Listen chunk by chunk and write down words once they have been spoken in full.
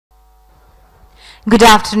Good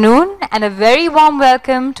afternoon and a very warm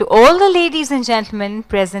welcome to all the ladies and gentlemen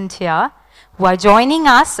present here who are joining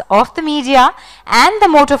us off the media and the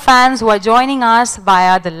Moto fans who are joining us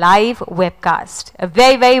via the live webcast. A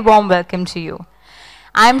very, very warm welcome to you.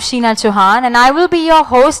 I'm Sheena Chauhan and I will be your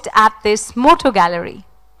host at this Moto Gallery.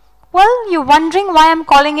 Well, you're wondering why I'm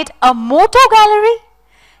calling it a Moto Gallery?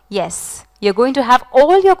 Yes, you're going to have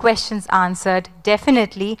all your questions answered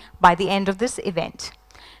definitely by the end of this event.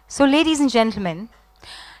 So ladies and gentlemen,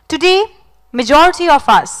 today majority of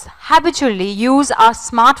us habitually use our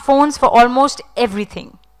smartphones for almost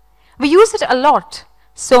everything. We use it a lot,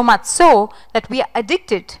 so much so that we are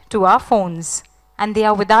addicted to our phones and they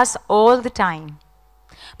are with us all the time.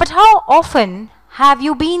 But how often have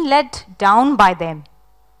you been let down by them?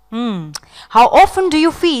 How often do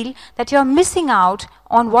you feel that you're missing out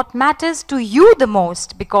on what matters to you the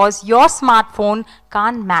most because your smartphone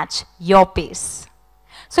can't match your pace?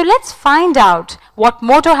 So let's find out what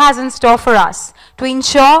Moto has in store for us to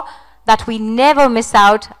ensure that we never miss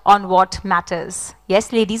out on what matters.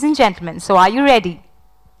 Yes, ladies and gentlemen, so are you ready?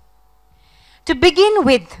 To begin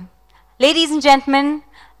with, ladies and gentlemen,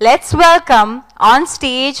 let's welcome on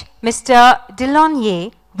stage Mr.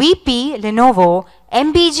 Delonier, VP Lenovo,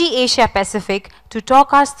 MBG Asia Pacific, to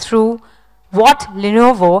talk us through what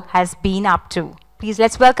Lenovo has been up to. Please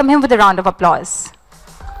let's welcome him with a round of applause.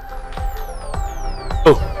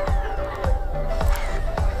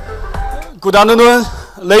 Good afternoon,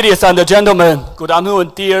 ladies and gentlemen. Good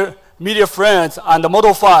afternoon, dear media friends and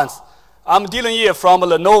Moto fans. I'm Dylan Ye from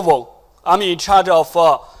Lenovo. I'm in charge of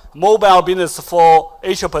mobile business for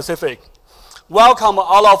Asia Pacific. Welcome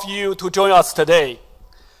all of you to join us today.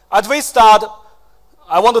 As we start,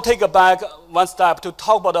 I want to take back one step to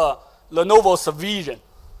talk about Lenovo's vision.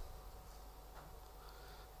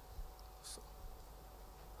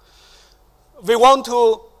 We want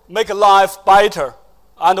to make life better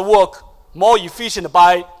and work more efficient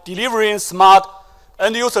by delivering smart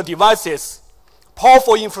end-user devices,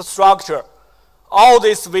 powerful infrastructure, all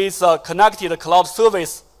this with connected cloud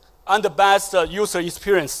service and the best user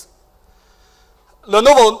experience.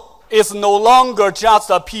 Lenovo is no longer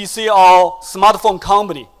just a PC or smartphone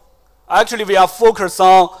company. Actually, we are focused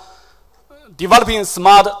on developing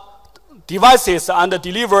smart devices and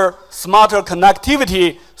deliver smarter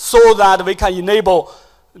connectivity so that we can enable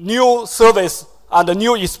new service and a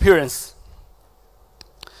new experience.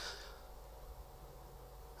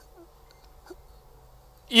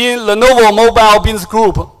 In Lenovo Mobile Business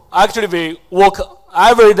Group, actually we work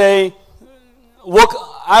every day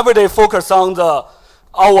focus on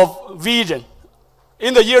our vision.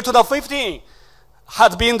 In the year 2015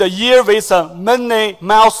 has been the year with many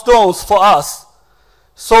milestones for us.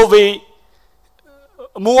 So we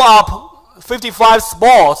move up 55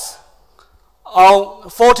 spots on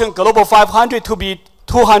Fortune Global 500 to be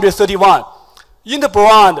 231. In the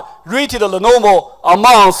brand, rated Lenovo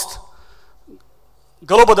amongst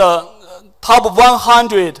global top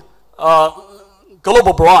 100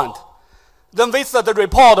 global brand. Then with the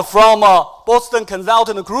report from Boston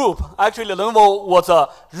Consulting Group, actually Lenovo was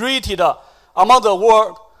rated among the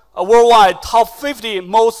worldwide top 50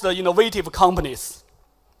 most innovative companies.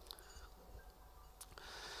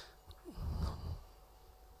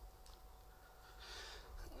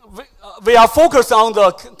 We are focused on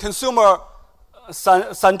the consumer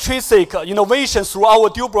centric innovation through our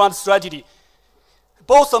dual brand strategy.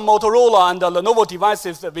 Both the Motorola and the Lenovo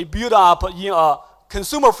devices we build up in a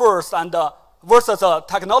consumer-first and versus a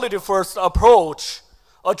technology-first approach,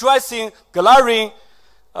 addressing glaring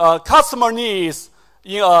customer needs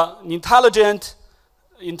in an intelligent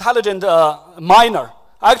manner.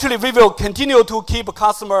 Actually, we will continue to keep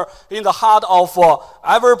customer in the heart of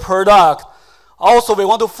every product. Also, we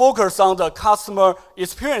want to focus on the customer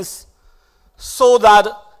experience so that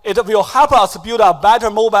it will help us build a better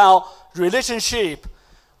mobile relationship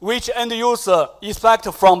which end user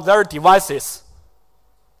expect from their devices.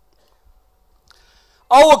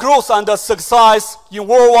 Our growth and success in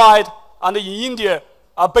worldwide and in India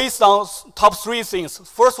are based on top three things.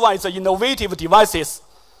 First one is innovative devices,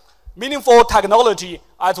 meaningful technology,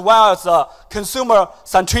 as well as consumer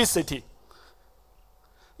centricity.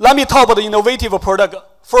 Let me talk about the innovative product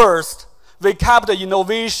first. We kept the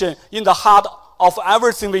innovation in the heart of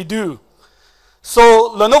everything we do.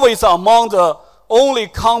 So Lenovo is among the only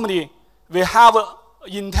company we have an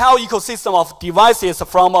entire ecosystem of devices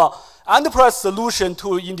from enterprise solution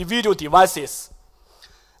to individual devices.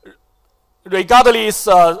 Regardless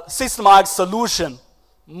System X solution,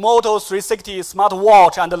 Moto 360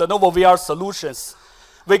 smartwatch, and Lenovo VR solutions,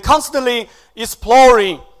 we constantly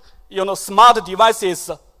exploring smart devices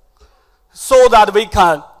so that we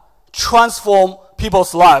can transform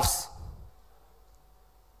people's lives.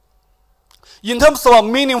 In terms of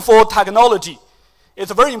meaningful technology,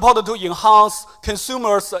 it's very important to enhance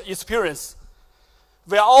consumers' experience.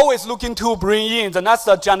 We are always looking to bring in the next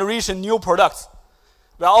generation new products.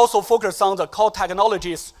 We are also focused on the core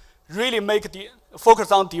technologies, really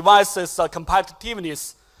focus on devices'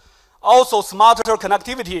 competitiveness. Also smarter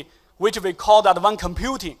connectivity, which we call advanced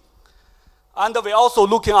computing. And we're also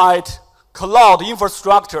looking at cloud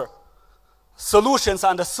infrastructure, solutions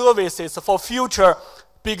and services for future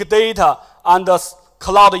big data and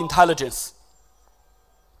cloud intelligence.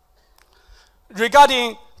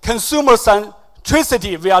 Regarding consumer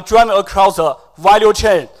centricity, we are driving across the value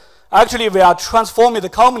chain. Actually, we are transforming the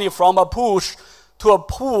company from a push to a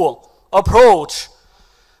pull approach.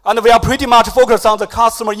 And we are pretty much focused on the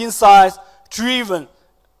customer insight-driven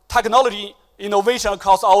technology innovation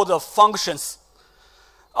across all the functions.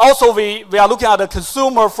 Also, we are looking at a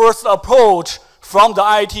consumer-first approach from the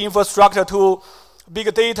IT infrastructure to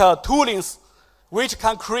big data toolings, which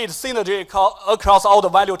can create synergy across all the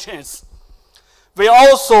value chains. We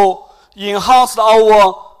also enhanced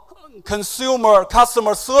our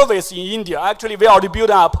customer service in India. Actually, we already built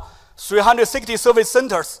up 360 service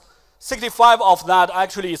centers. 65 of that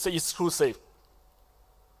actually is exclusive.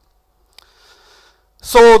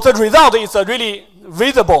 So the result is really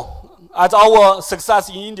visible at our success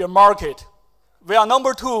in Indian market. We are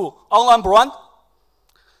number 2 online brand.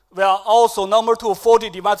 We are also number 2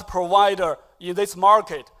 4G device provider in this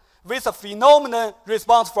market with a phenomenal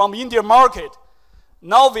response from Indian market.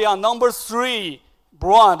 Now we are number 3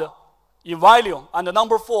 brand in value and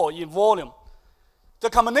number 4 in volume. The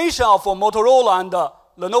combination of Motorola and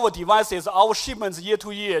Lenovo devices, our shipments year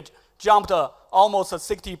to year jumped almost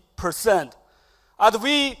 60%. As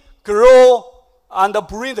we grow and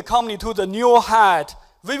bring the company to the new height,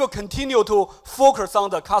 we will continue to focus on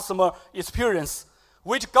the customer experience,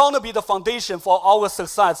 which is going to be the foundation for our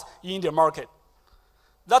success in Indian market.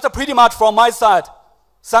 That's pretty much from my side.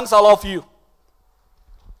 Thanks all of you.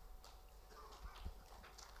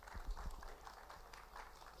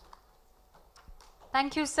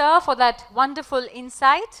 Thank you, sir, for that wonderful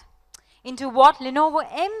insight into what Lenovo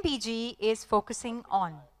MBG is focusing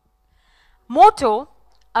on. Moto,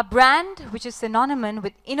 a brand which is synonymous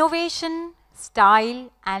with innovation, style,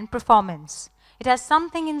 and performance. It has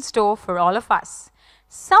something in store for all of us,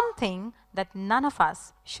 something that none of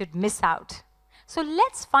us should miss out. So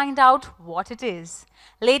let's find out what it is.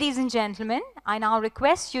 Ladies and gentlemen, I now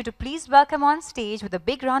request you to please welcome on stage with a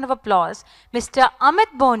big round of applause, Mr.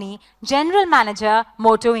 Amit Boni, General Manager,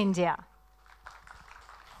 Moto India.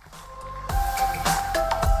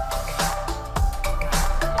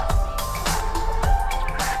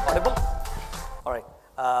 Audible? All right.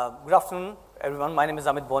 Good afternoon, everyone. My name is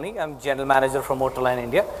Amit Boni. I'm General Manager from Motorola in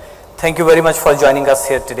India. Thank you very much for joining us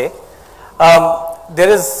here today. There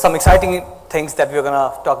is some exciting things that we're going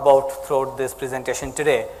to talk about throughout this presentation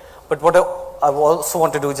today. But what I also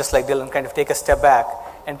want to do, just like Dylan, kind of take a step back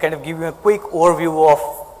and kind of give you a quick overview of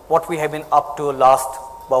what we have been up to last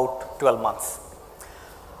about 12 months.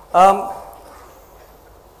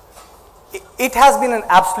 It has been an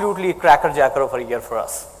absolutely crackerjacker of a year for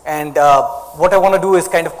us. And what I want to do is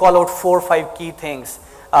kind of call out 4 or 5 key things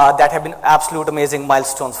that have been absolute amazing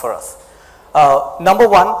milestones for us. Number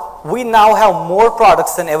 1, we now have more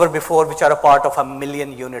products than ever before which are a part of a 1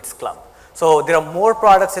 million units club. So there are more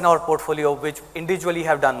products in our portfolio which individually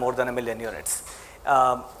have done more than 1 million units.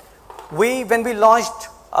 When we launched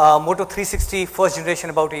Moto 360 first generation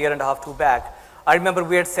about a year and a half, 2 back, I remember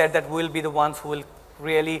we had said that we will be the ones who will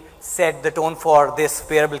really set the tone for this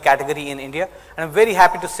wearable category in India. And I'm very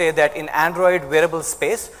happy to say that in Android wearable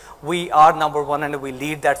space, we are number 1 and we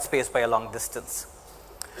lead that space by a long distance.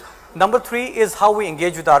 Number 3 is how we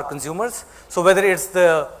engage with our consumers. So whether it's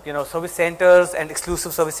the service centers and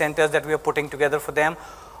exclusive service centers that we are putting together for them,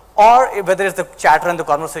 or whether it's the chatter and the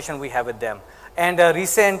conversation we have with them. And a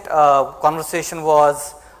recent conversation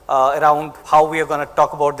was around how we are going to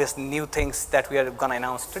talk about these new things that we are going to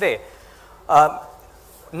announce today.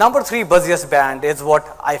 Number 3 buzziest brand is what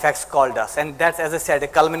IFAX called us, and that's, as I said, a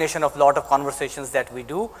culmination of a lot of conversations that we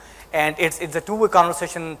do. And it's a two-way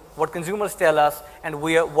conversation, what consumers tell us and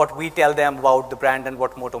what we tell them about the brand and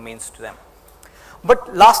what Moto means to them.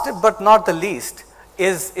 But last but not the least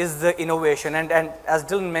is the innovation. And as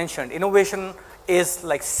Dylan mentioned, innovation is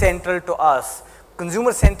like central to us.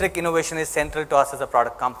 Consumer-centric innovation is central to us as a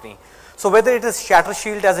product company. So whether it is Shatter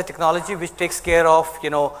Shield as a technology which takes care of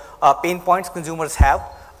pain points consumers have,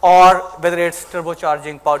 or whether it's turbo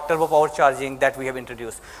power charging that we have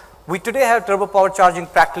introduced. We today have turbo power charging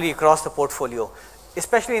practically across the portfolio.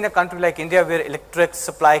 especially in a country like India where electric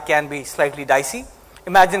supply can be slightly dicey.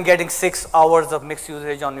 Imagine getting 6 hours of mixed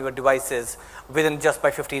usage on your devices within just by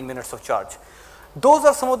 15 minutes of charge. Those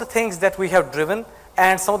are some of the things that we have driven,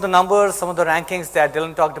 and some of the numbers, some of the rankings that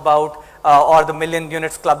Dylan talked about, or the million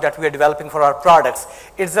units club that we are developing for our products.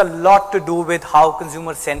 It's a lot to do with how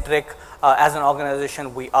consumer centric as an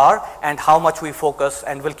organization we are, and how much we focus,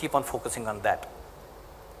 and will keep on focusing on that.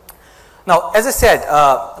 Now, as I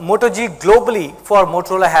said, Moto G globally for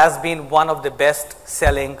Motorola has been one of the best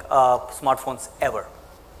selling smartphones ever,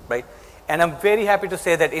 right? And I'm very happy to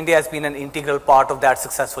say that India has been an integral part of that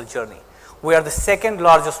successful journey. We are the second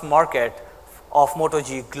largest market of Moto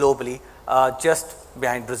G globally, just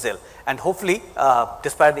behind Brazil. And hopefully,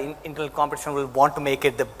 despite the internal competition, we'll want to make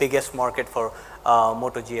it the biggest market for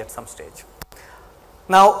Moto G at some stage.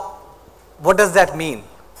 Now, what does that mean?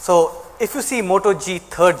 So, if you see Moto G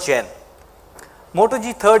 3rd Gen, Moto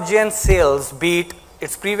G 3rd Gen sales beat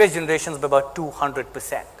its previous generations by about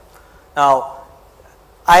 200%. Now,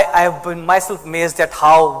 I have been myself amazed at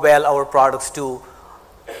how well our products do.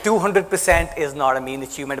 200% is not a mean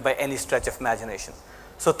achievement by any stretch of imagination.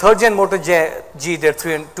 So 3rd Gen Moto G did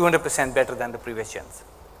 200% better than the previous gens.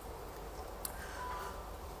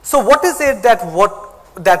 So what is it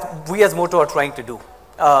that we as Moto are trying to do?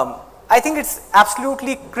 I think it's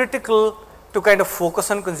absolutely critical to kind of focus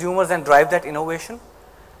on consumers and drive that innovation.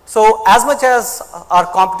 So as much as our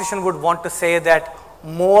competition would want to say that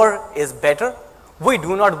more is better, we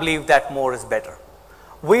do not believe that more is better.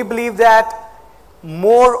 We believe that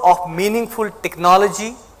more of meaningful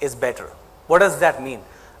technology is better. What does that mean?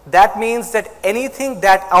 That means that anything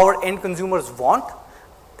that our end consumers want,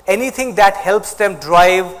 anything that helps them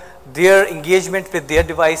drive their engagement with their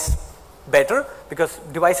device better, because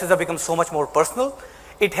devices have become so much more personal,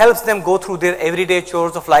 it helps them go through their everyday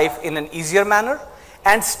chores of life in an easier manner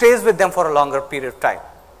and stays with them for a longer period of time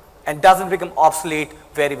and doesn't become obsolete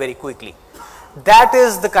very, very quickly. That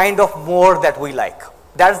is the kind of more that we like.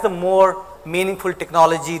 That is the more meaningful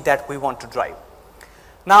technology that we want to drive.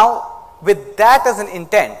 Now, with that as an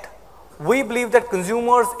intent, we believe that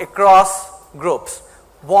consumers across groups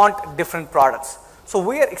want different products. So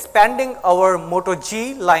we are expanding our Moto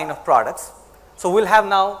G line of products. So we'll have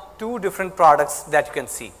now 2 different products that you can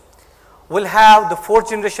see. We'll have the 4th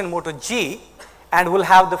generation Moto G, and we'll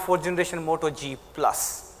have the 4th generation Moto G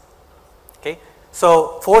Plus. Okay,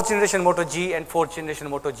 so 4th generation Moto G and 4th generation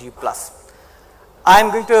Moto G Plus. I'm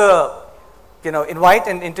going to invite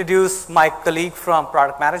and introduce my colleague from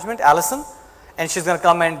product management, Allison, and she's going to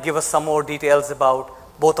come and give us some more details about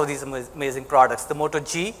both of these amazing products, the Moto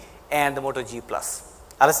G and the Moto G Plus.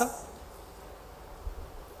 Allison?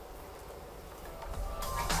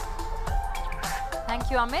 Thank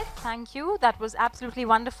you, Amit. Thank you. That was absolutely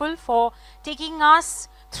wonderful for taking us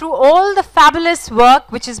through all the fabulous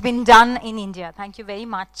work which has been done in India. Thank you very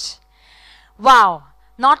much. Wow,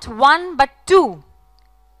 not 1 but 2.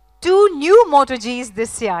 2 new Moto Gs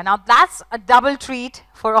this year. Now that's a double treat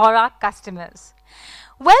for all our customers.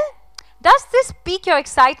 Well, does this pique your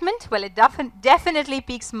excitement? Well, it definitely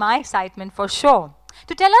piques my excitement for sure.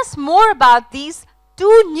 To tell us more about these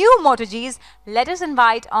 2 new Moto Gs, let us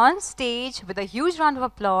invite on stage with a huge round of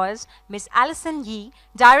applause, Ms. Allison Yee,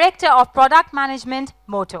 Director of Product Management,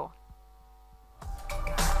 Moto.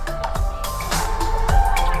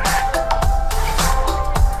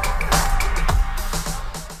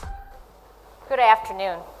 Good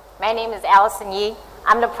afternoon. My name is Allison Yee.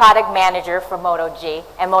 I'm the product manager for Moto G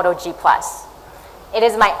and Moto G Plus. It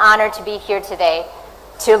is my honor to be here today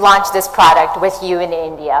to launch this product with you in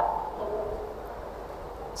India.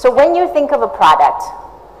 So when you think of a product,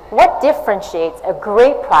 what differentiates a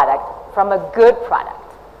great product from a good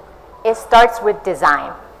product? It starts with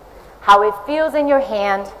design. How it feels in your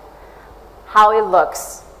hand, how it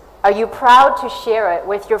looks. Are you proud to share it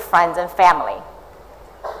with your friends and family?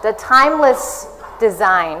 The timeless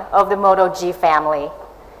design of the Moto G family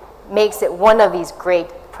makes it one of these great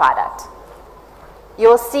products.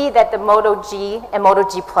 You'll see that the Moto G and Moto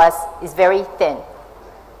G Plus is very thin.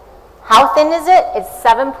 How thin is it? It's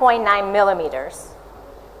 7.9 millimeters.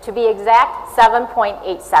 To be exact,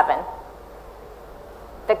 7.87.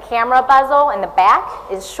 The camera bezel in the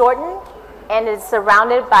back is shortened and is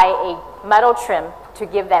surrounded by a metal trim to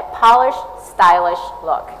give that polished, stylish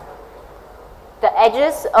look. The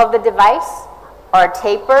edges of the device are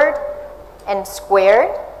tapered and squared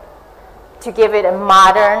to give it a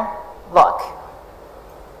modern look.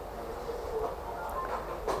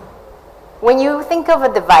 When you think of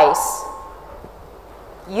a device,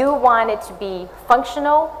 you want it to be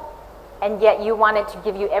functional, and yet you want it to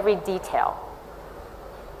give you every detail.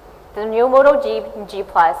 The new Moto G and G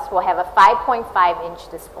Plus will have a 5.5-inch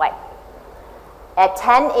display. At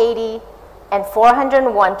 1080 and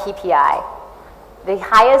 401 ppi, the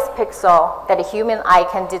highest pixel that a human eye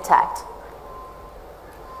can detect,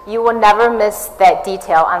 you will never miss that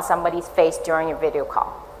detail on somebody's face during your video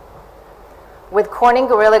call. With Corning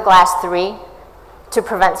Gorilla Glass 3 to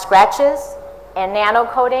prevent scratches and nano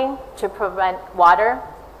coating to prevent water,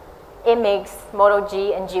 it makes Moto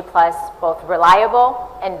G and G Plus both reliable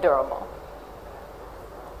and durable.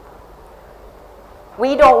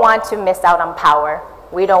 We don't want to miss out on power.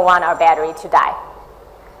 We don't want our battery to die.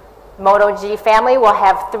 Moto G family will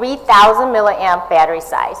have 3,000 milliamp battery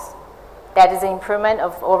size. That is an improvement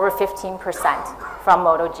of over 15% from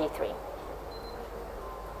Moto G3.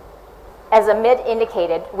 As Amit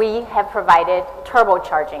indicated, we have provided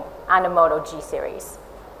turbocharging on the Moto G series.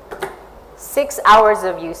 6 hours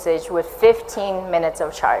of usage with 15 minutes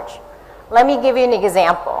of charge. Let me give you an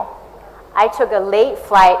example. I took a late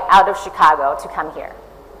flight out of Chicago to come here.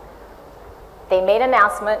 They made an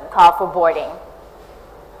announcement, call for boarding.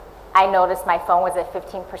 I noticed my phone was at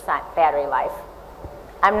 15% battery life.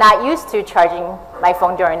 I'm not used to charging my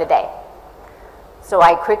phone during the day. So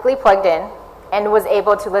I quickly plugged in and was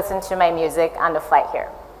able to listen to my music on the flight here.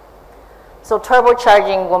 So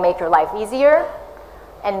turbocharging will make your life easier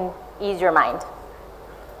and ease your mind.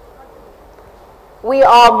 We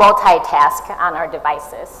all multitask on our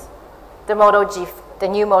devices. The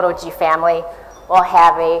new Moto G family will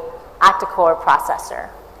have a octa-core processor,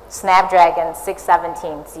 Snapdragon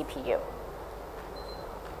 617 CPU.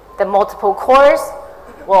 The multiple cores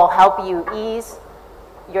will help you ease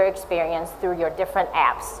your experience through your different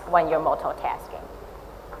apps when you're multitasking.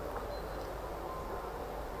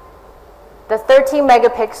 The 13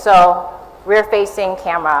 megapixel rear-facing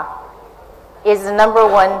camera is the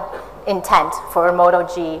 #1 intent for a Moto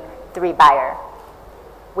G3 buyer.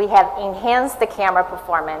 We have enhanced the camera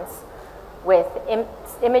performance with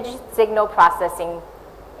image signal processing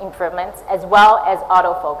improvements as well as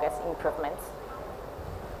autofocus improvements.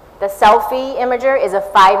 The selfie imager is a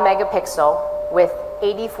 5 megapixel with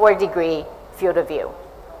 84-degree field of view.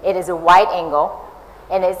 It is a wide angle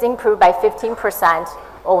and is improved by 15%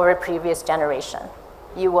 over a previous generation.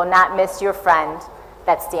 You will not miss your friend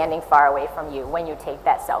that's standing far away from you when you take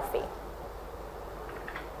that selfie.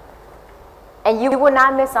 And you will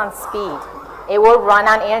not miss on speed. It will run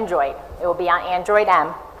on Android. It will be on Android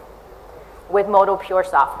M with Moto Pure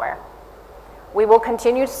software. We will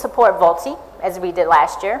continue to support VoLTE as we did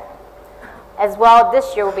last year. As well,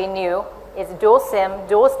 this year will be new, is dual SIM,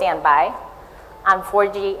 dual standby on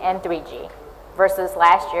 4G and 3G versus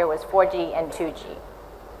last year was 4G and 2G.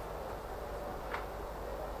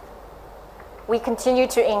 We continue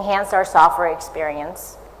to enhance our software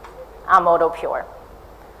experience on Moto Pure.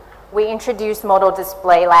 We introduced Moto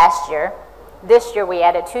Display last year. This year we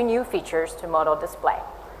added 2 new features to Moto Display.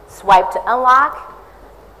 Swipe to unlock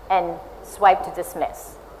and swipe to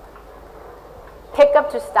dismiss. Pick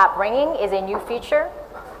up to stop ringing is a new feature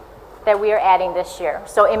that we are adding this year.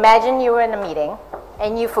 So imagine you were in a meeting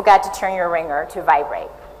and you forgot to turn your ringer to vibrate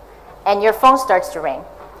and your phone starts to ring.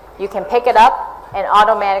 You can pick it up and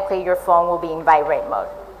automatically your phone will be in vibrate mode.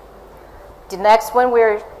 The next one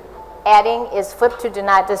we're adding is flip to do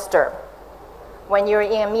not disturb. When you're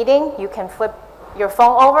in a meeting, you can flip your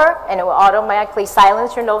phone over and it will automatically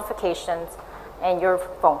silence your notifications and your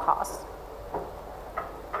phone calls.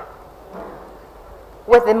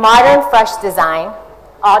 With the modern fresh design,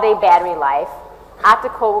 all-day battery life,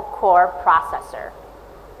 octa-core processor,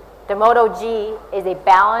 the Moto G is a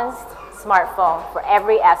balanced smartphone for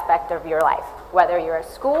every aspect of your life, whether you're at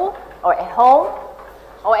school or at home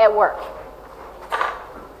or at work.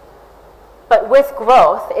 But with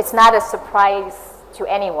growth, it's not a surprise to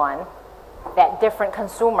anyone that different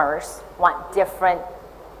consumers want different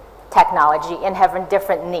technology and have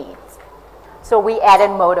different needs. So we added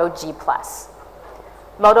Moto G Plus.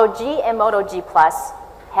 Moto G and Moto G Plus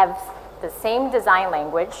have the same design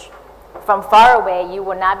language. From far away, you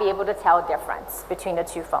will not be able to tell a difference between the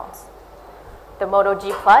 2 phones. The Moto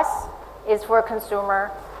G Plus is for a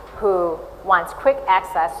consumer who wants quick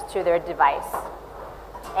access to their device,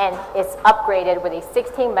 and it's upgraded with a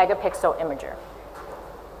 16 megapixel imager.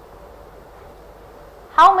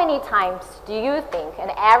 How many times do you think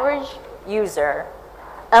an average user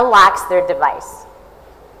unlocks their device?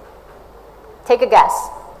 Take a guess.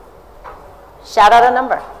 Shout out a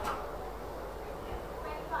number.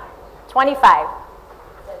 25.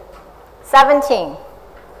 17.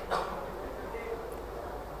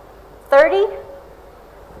 30.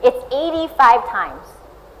 It's 85 times.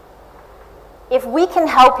 If we can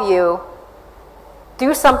help you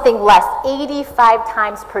do something less 85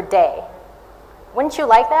 times per day. Wouldn't you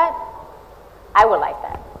like that? I would like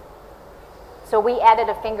that. So we added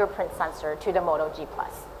a fingerprint sensor to the MotoG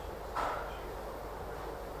Plus.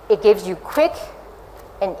 It gives you quick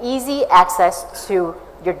and easy access to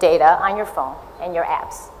your data on your phone and your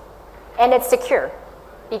apps. And it's secure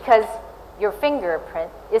because your fingerprint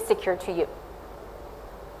is secure to you.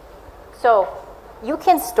 So you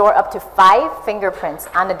can store up to 5 fingerprints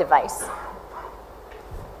on the device.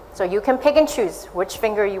 So you can pick and choose which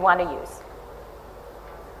finger you want to use.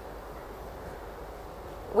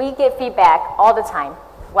 We get feedback all the time,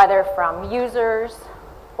 whether from users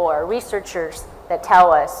or researchers that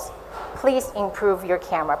tell us, please improve your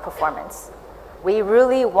camera performance. We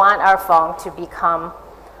really want our phone to become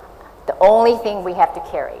the only thing we have to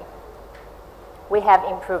carry. We have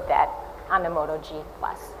improved that on the MotoG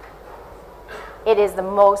Plus. It is the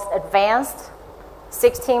most advanced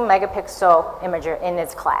 16 megapixel imager in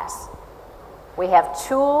its class. We have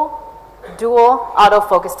 2 dual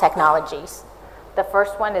autofocus technologies. The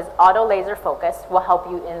first one is auto laser focus, will help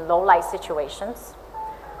you in low light situations.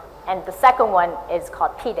 And the second one is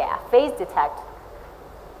called PDAF, phase detect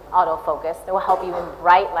autofocus, that will help you in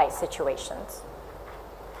bright light situations.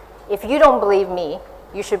 If you don't believe me,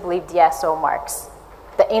 you should believe DSO Marks,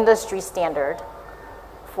 the industry standard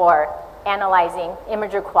for analyzing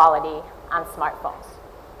imager quality on smartphones.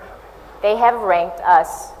 They have ranked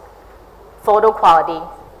us photo quality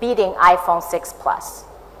beating iPhone 6 Plus,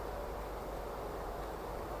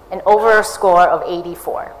 an over score of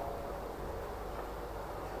 84.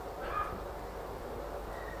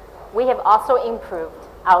 We have also improved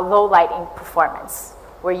our low lighting performance.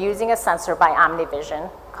 We're using a sensor by OmniVision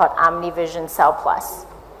called OmniVision Cell Plus.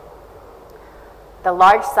 The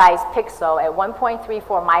large size pixel at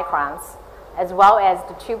 1.34 microns, as well as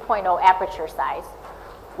the 2.0 aperture size,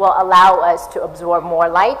 will allow us to absorb more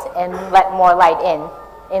light and let more light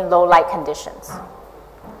in low light conditions.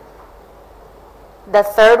 The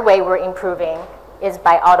third way we're improving is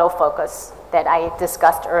by autofocus that I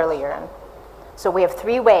discussed earlier. So we have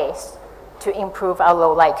 3 ways to improve our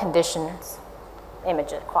low light conditions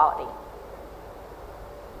image quality.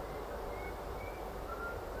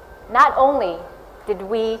 Not only did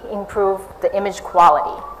we improve the image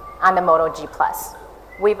quality on the MotoG Plus,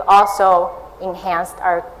 we've also enhanced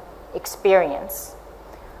our experience.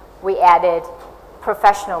 We added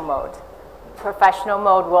professional mode. Professional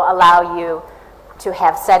mode will allow you to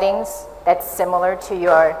have settings that's similar to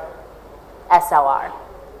your SLR.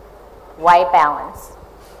 White balance,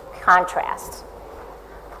 contrast.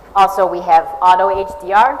 Also, we have auto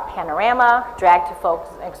HDR, panorama, drag to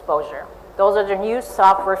focus, and exposure. Those are the new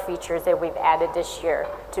software features that we've added this year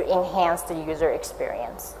to enhance the user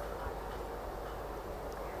experience.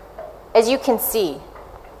 As you can see,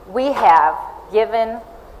 we have given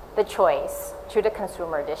the choice to the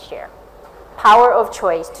consumer this year. Power of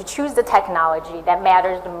choice to choose the technology that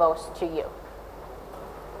matters the most to you.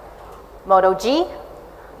 MotoG,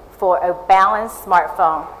 for a balanced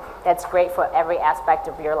smartphone that's great for every aspect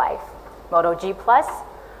of your life. MotoG Plus,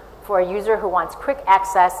 for a user who wants quick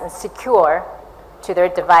access and secure to their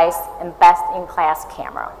device and best-in-class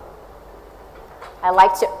camera. I'd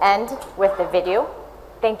like to end with the video.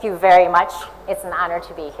 Thank you very much. It's an honor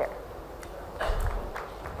to be here.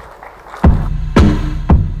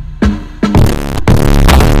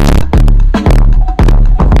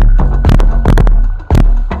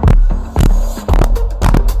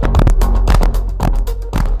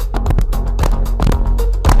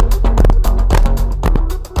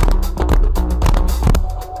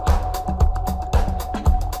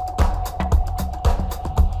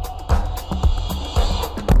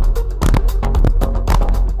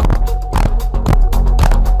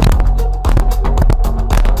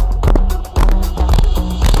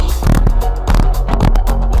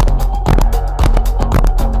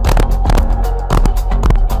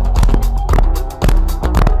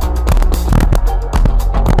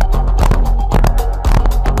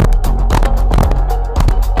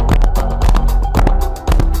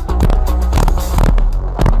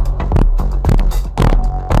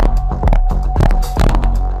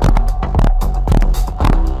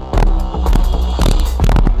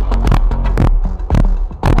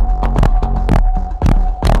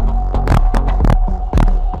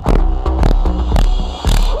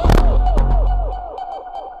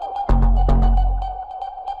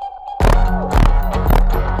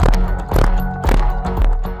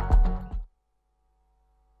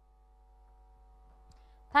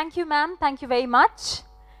 Thank you, ma'am. Thank you very much.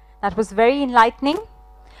 That was very enlightening.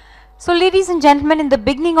 So, ladies and gentlemen, in the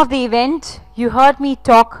beginning of the event, you heard me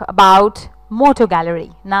talk about Moto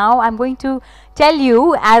Gallery. Now I'm going to tell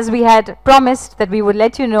you, as we had promised that we would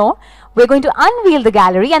let you know, we're going to unveil the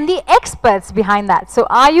gallery and the experts behind that. So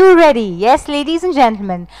are you ready? Yes, ladies and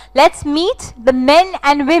gentlemen, let's meet the men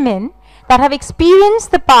and women that have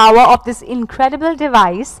experienced the power of this incredible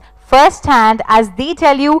device firsthand as they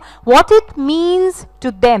tell you what it means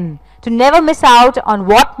to them to never miss out on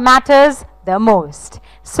what matters the most.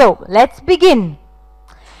 So let's begin.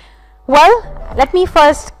 Well, let me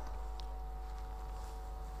first,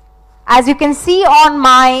 as you can see on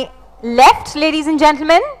my left, ladies and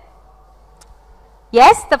gentlemen,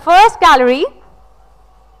 yes, the first gallery.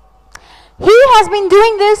 He has been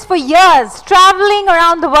doing this for years, traveling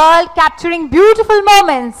around the world, capturing beautiful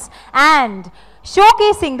moments and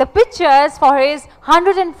showcasing the pictures for his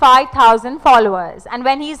 105,000 followers. And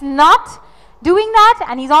when he's not doing that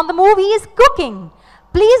and he's on the move, he is cooking.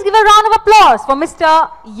 Please give a round of applause for Mr.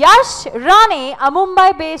 Yash Rane, a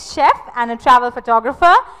Mumbai-based chef and a travel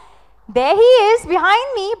photographer. There he is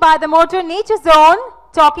behind me by the Moto Nature Zone,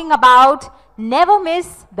 talking about never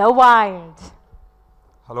miss the wild.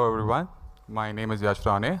 Hello everyone, my name is Yash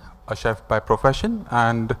Rane, a chef by profession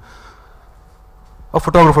and a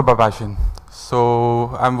photographer by passion. So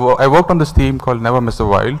I worked on this theme called Never Miss the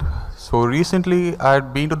Wild. So recently I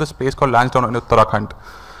had been to this place called Lansdowne in Uttarakhand,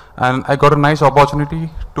 and I got a nice opportunity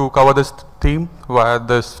to cover this theme via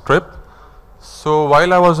this trip. So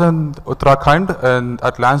while I was in Uttarakhand and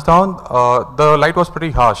at Lansdowne, the light was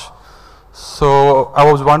pretty harsh. So I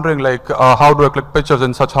was wondering, like, how do I click pictures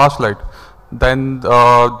in such harsh light? Then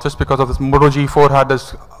just because of this, MotoG4 had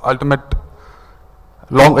this ultimate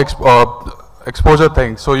long exposure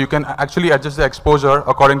thing. So you can actually adjust the exposure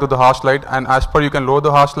according to the harsh light, and as per you can lower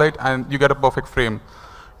the harsh light and you get a perfect frame.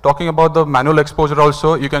 Talking about the manual exposure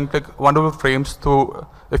also, you can click wonderful frames to,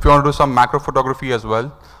 if you want to do some macro photography as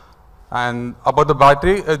well. And about the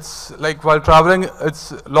battery, it's like while traveling,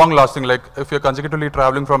 it's long lasting, like if you're consecutively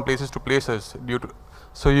traveling from places to places.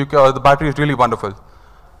 So the battery is really wonderful.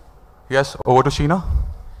 Yes, over to Sheena.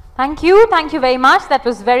 Thank you very much. That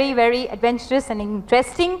was very, very adventurous and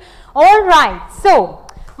interesting. All right, so,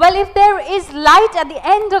 well, if there is light at the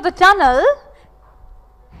end of the tunnel,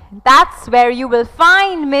 that's where you will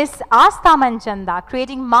find Miss Astha Manchanda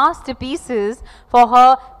creating masterpieces for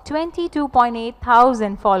her 22.8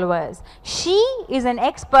 thousand followers. She is an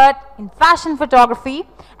expert in fashion photography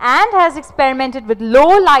and has experimented with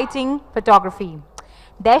low lighting photography.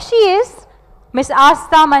 There she is, Miss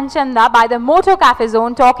Astha Manchanda by the Moto Cafe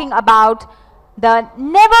Zone, talking about the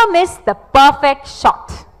never miss the perfect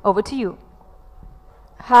shot. Over to you.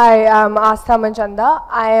 Hi, I'm Astha Manchanda.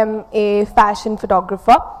 I am a fashion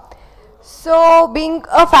photographer. So being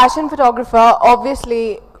a fashion photographer,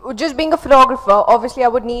 obviously, just being a photographer, obviously I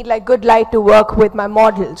would need like good light to work with my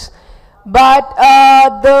models. But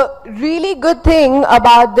the really good thing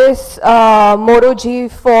about this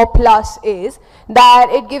MotoG4 Plus is that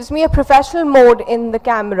it gives me a professional mode in the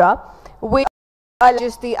camera, which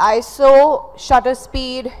just the ISO, shutter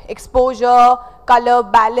speed, exposure, color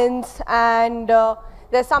balance, and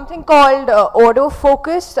there's something called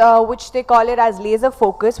autofocus, which they call it as laser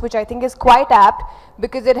focus, which I think is quite apt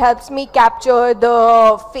because it helps me capture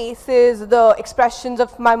the faces, the expressions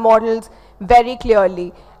of my models very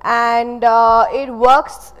clearly. And it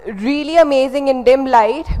works really amazing in dim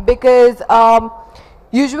light because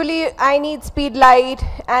usually I need speed light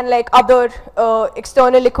and like other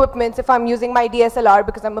external equipments. If I'm using my DSLR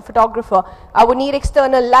because I'm a photographer, I would need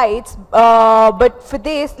external lights, but for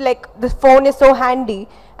this, like, the phone is so handy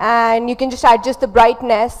and you can just adjust the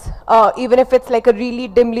brightness, even if it's like a really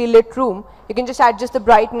dimly lit room. You can just adjust the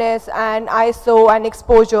brightness and ISO and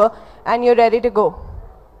exposure and you're ready to go.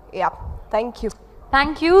 Yeah, thank you.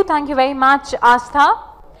 Thank you very much, Astha.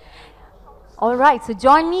 All right, so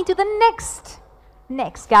join me to the next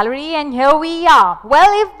gallery, and here we are.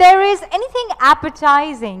 Well, if there is anything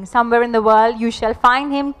appetizing somewhere in the world, you shall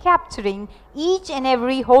find him capturing each and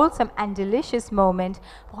every wholesome and delicious moment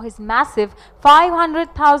for his massive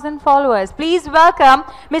 500,000 followers. Please welcome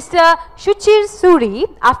Mr. Shuchir Suri,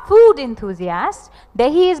 a food enthusiast. There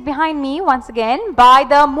he is behind me once again by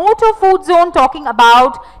the Moto Food Zone, talking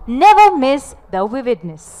about never miss the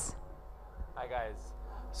vividness. Hi guys.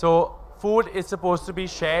 So food is supposed to be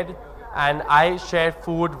shared, and I share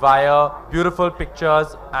food via beautiful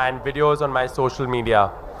pictures and videos on my social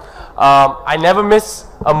media. I never miss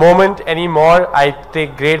a moment anymore. I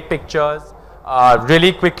take great pictures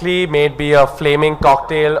really quickly, maybe a flaming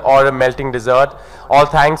cocktail or a melting dessert, all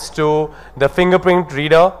thanks to the fingerprint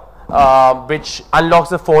reader which unlocks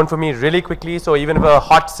the phone for me really quickly. So even if a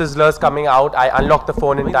hot sizzler is coming out, I unlock the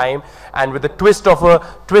phone in time, and with the twist of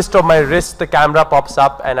my wrist, the camera pops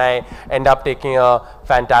up, and I end up taking a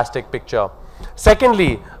fantastic picture.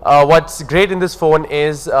 Secondly, what's great in this phone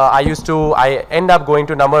is I end up going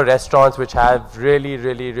to a number of restaurants which have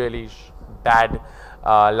really bad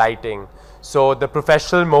lighting. So the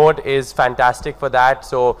professional mode is fantastic for that.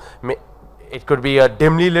 So it could be a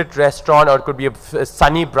dimly lit restaurant, or it could be a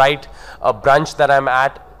sunny, bright brunch that I'm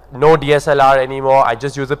at. No DSLR anymore. I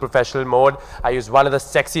just use the professional mode. I use one of the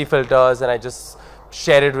sexy filters, and I just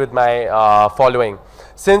share it with my following.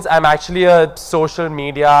 Since I'm actually a social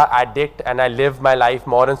media addict and I live my life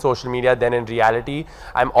more in social media than in reality,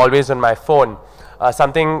 I'm always on my phone.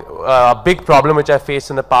 A big problem which I faced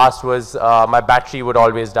in the past was my battery would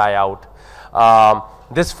always die out.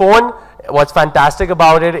 This phone, what's fantastic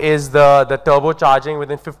about it is the turbo charging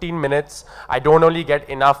within 15 minutes. I don't only get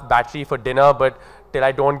enough battery for dinner, but till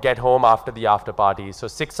I don't get home after the after party. So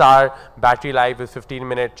 6-hour battery life with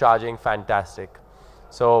 15-minute charging, fantastic.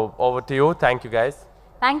 So over to you. Thank you, guys.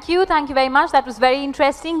 Thank you very much. That was very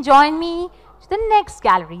interesting. Join me to the next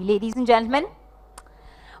gallery, ladies and gentlemen.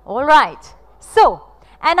 All right. So,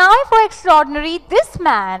 an eye for extraordinary. This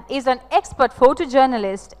man is an expert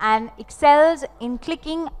photojournalist and excels in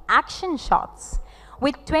clicking action shots.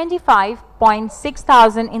 With 25.6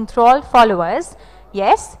 thousand enthralled followers,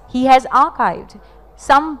 yes, he has archived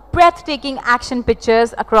some breathtaking action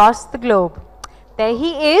pictures across the globe. There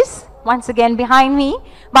he is, once again behind me,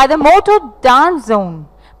 by the Moto Dance Zone.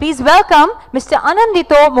 Please welcome Mr.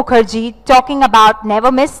 Anandito Mukherjee talking about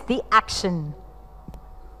Never Miss the Action.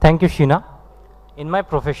 Thank you, Sheena. In my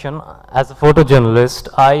profession as a photojournalist,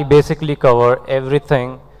 I basically cover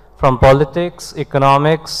everything from politics,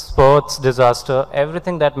 economics, sports, disaster,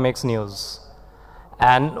 everything that makes news.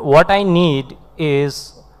 And what I need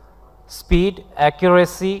is speed,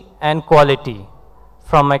 accuracy, and quality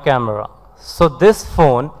from my camera. So this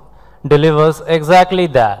phone delivers exactly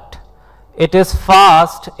that. It is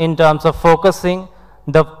fast in terms of focusing.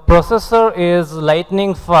 The processor is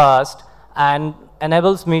lightning fast and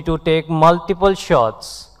enables me to take multiple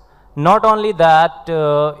shots. Not only that,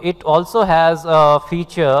 it also has a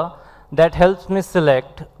feature that helps me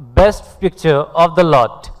select best picture of the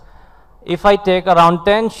lot. If I take around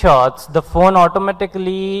 10 shots, the phone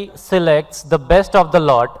automatically selects the best of the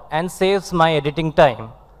lot and saves my editing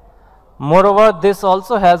time. Moreover, this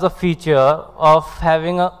also has a feature of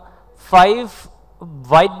having 5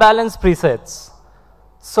 white balance presets.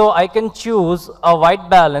 So I can choose a white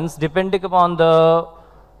balance depending upon the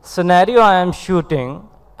scenario I am shooting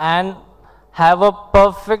and have a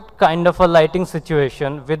perfect kind of a lighting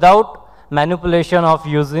situation without manipulation of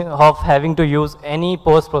having to use any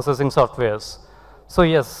post-processing softwares. So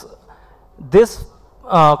yes, this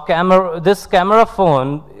camera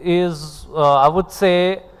phone is, I would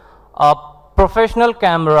say, a professional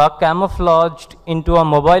camera camouflaged into a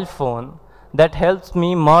mobile phone that helps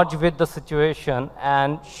me merge with the situation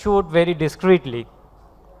and shoot very discreetly.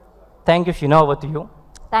 Thank you, Sheena. Over to you.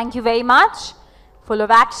 Thank you very much. Full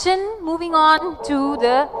of action. Moving on to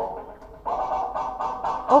the...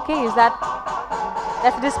 Okay,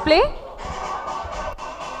 that's a display?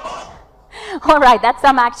 All right, that's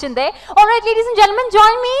some action there. All right, ladies and gentlemen,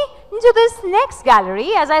 join me into this next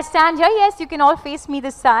gallery. As I stand here, yes, you can all face me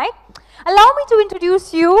this side. Allow me to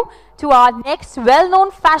introduce you to our next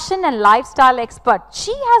well-known fashion and lifestyle expert.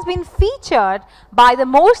 She has been featured by the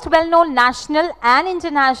most well-known national and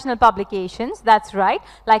international publications, that's right,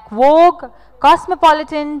 like Vogue,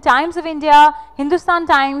 Cosmopolitan, Times of India, Hindustan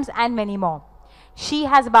Times, and many more. She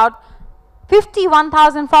has about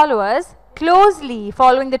 51,000 followers, closely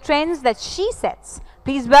following the trends that she sets.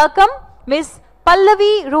 Please welcome Ms.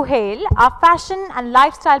 Pallavi Ruhail, our fashion and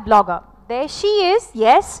lifestyle blogger. There she is,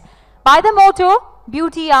 yes, by the Moto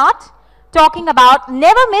Beauty Art, talking about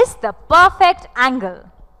never miss the perfect angle.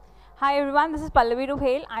 Hi everyone, this is Pallavi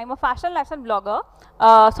Ruhail. I'm a fashion and lifestyle blogger.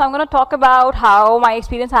 So I'm going to talk about how my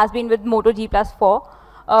experience has been with MotoG4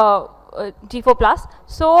 Plus.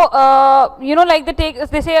 So, you know, like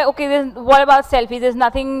they say, okay, what about selfies? There's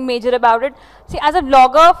nothing major about it. See, as a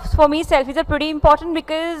blogger, for me, selfies are pretty important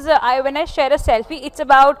because when I share a selfie, it's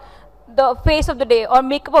about the face of the day or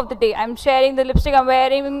makeup of the day. I'm sharing the lipstick I'm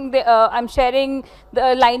wearing, I'm sharing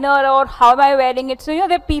the liner or how am I wearing it. So, you know,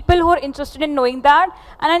 there are people who are interested in knowing that,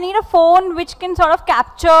 and I need a phone which can sort of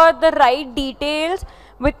capture the right details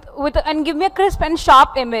and give me a crisp and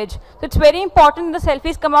sharp image. So it's very important the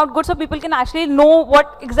selfies come out good so people can actually know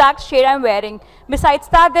what exact shade I'm wearing. Besides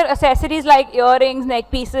that, there are accessories like earrings,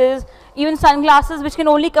 neck pieces, even sunglasses which can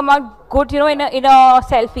only come out good, you know, in a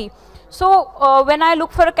selfie. So when I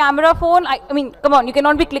look for a camera phone, I mean, come on, you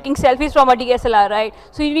cannot be clicking selfies from a DSLR, right?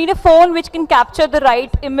 So you need a phone which can capture the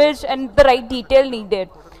right image and the right detail needed.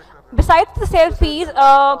 Besides the selfies,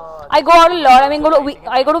 I go out a lot. I mean,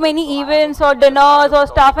 I go to many events or dinners or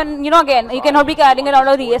stuff, and you know, again, you cannot be carrying around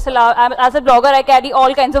a DSLR. As a blogger, I carry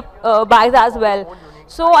all kinds of bags as well.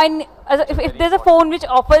 So if there's a phone which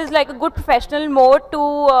offers like a good professional mode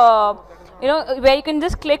to you know, where you can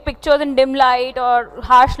just click pictures in dim light or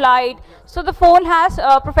harsh light. So the phone has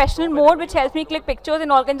a professional mode which helps me click pictures in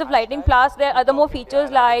all kinds of lighting. Plus there are other more features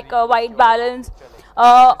like white balance,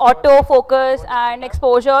 auto focus and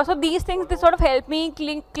exposure. So these things, they sort of help me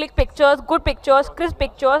click pictures, good pictures, crisp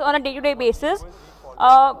pictures on a day-to-day basis.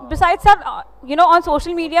 Besides that, you know, on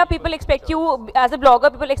social media, people expect you, as a blogger,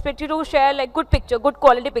 people expect you to share like good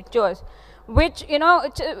quality pictures, which, you know,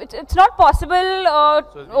 it's not possible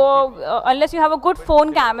unless you have a good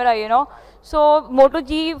phone camera, you know. So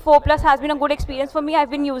MotoG4 Plus has been a good experience for me. I've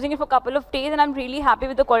been using it for a couple of days and I'm really happy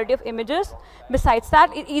with the quality of images. Besides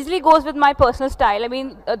that, it easily goes with my personal style. I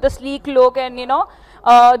mean, the sleek look and, you know,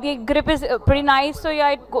 the grip is pretty nice. So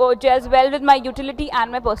yeah, it gels well with my utility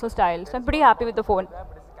and my personal style. So I'm pretty happy with the phone.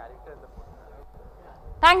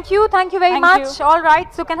 Thank you very much. All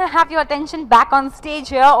right, so can I have your attention back on stage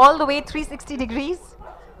here, all the way 360 degrees?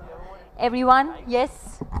 Everyone,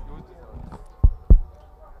 yes?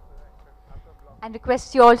 And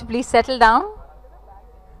request you all to please settle down.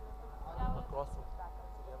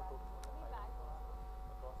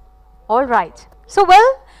 All right, so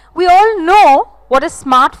well, we all know what a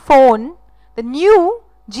smartphone, the new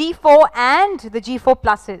G4 and the G4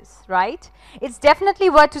 Plus is, right? It's definitely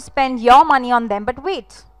worth to spend your money on them, but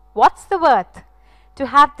wait, what's the worth? To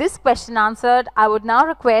have this question answered, I would now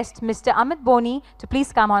request Mr. Amit Boni to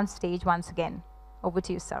please come on stage once again. Over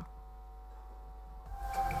to you, sir.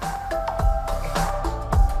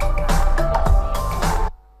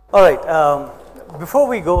 All right, before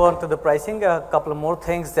we go on to the pricing, a couple of more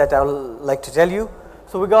things that I would like to tell you.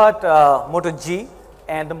 So we got Moto G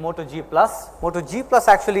and the Moto G Plus. Moto G Plus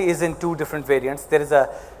actually is in two different variants. There is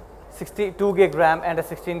a 62 gig RAM and a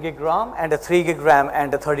 16 gig RAM and a 3 gig RAM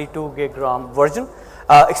and a 32 gig RAM version,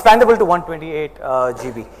 expandable to 128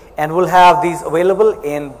 GB, and we'll have these available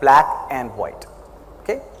in black and white.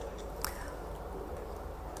 Okay.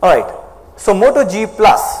 All right. So Moto G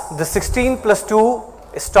Plus, the 16 plus 2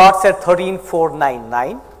 starts at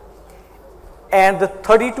 13,499, and the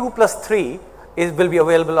 32 plus 3 will be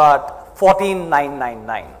available at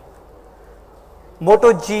 14,999.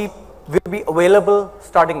 Moto G will be available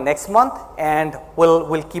starting next month, and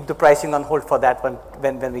we'll keep the pricing on hold for that one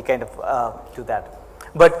when we kind of do that.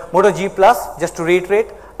 But Moto G Plus, just to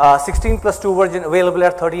reiterate, 16 plus 2 version available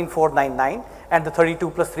at 13,499 and the 32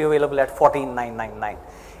 plus 3 available at 14,999.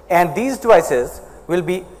 And these devices will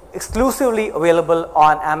be exclusively available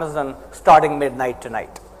on Amazon starting midnight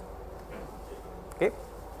tonight. Okay,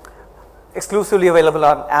 exclusively available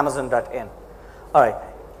on Amazon.in. All right,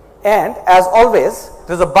 and as always,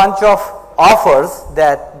 there's a bunch of offers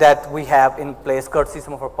that we have in place, courtesy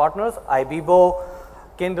some of our partners, iBibo,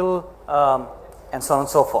 Kindle, and so on and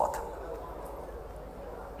so forth.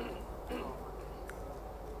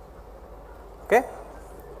 Okay,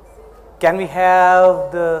 can we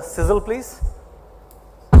have the sizzle, please?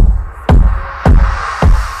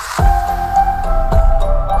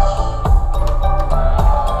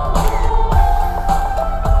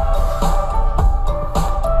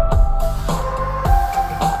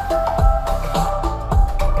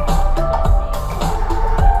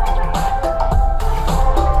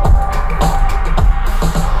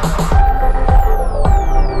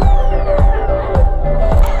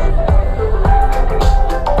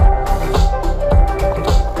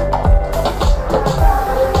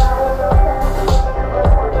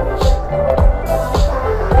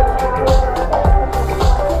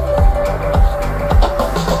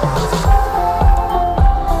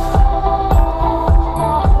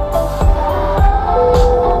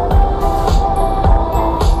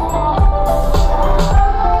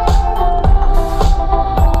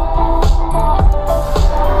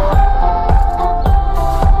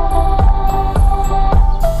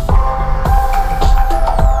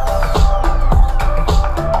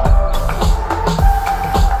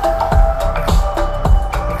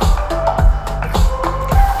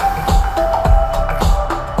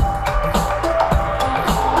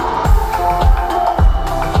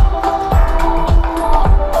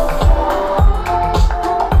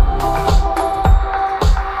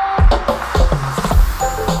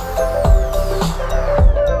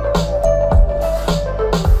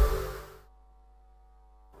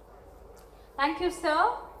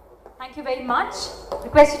 Thank you very much.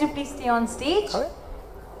 Request you to please stay on stage.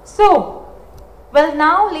 So, well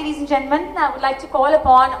now, ladies and gentlemen, I would like to call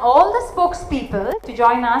upon all the spokespeople to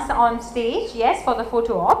join us on stage, yes, for the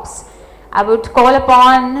photo ops. I would call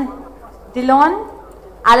upon Dillon,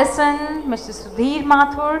 Alison, Mr. Sudhir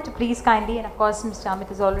Mathur to please kindly, and of course Mr.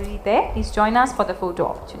 Amit is already there, please join us for the photo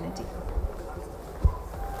opportunity.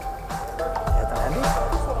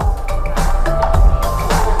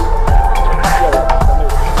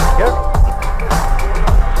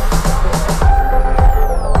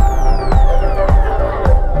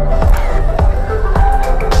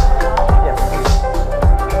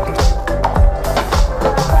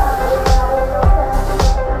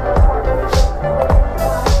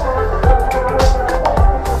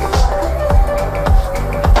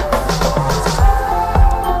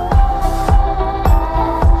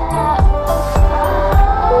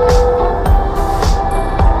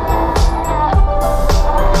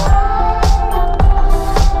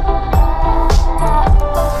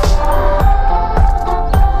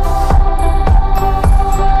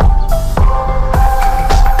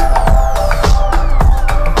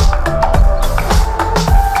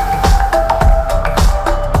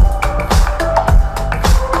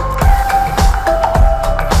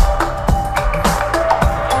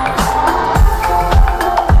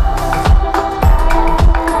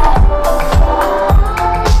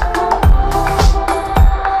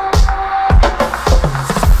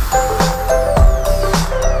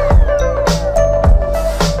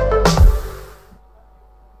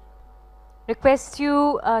 Request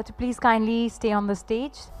you to please kindly stay on the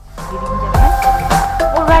stage, ladies and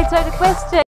gentlemen. All right, so I request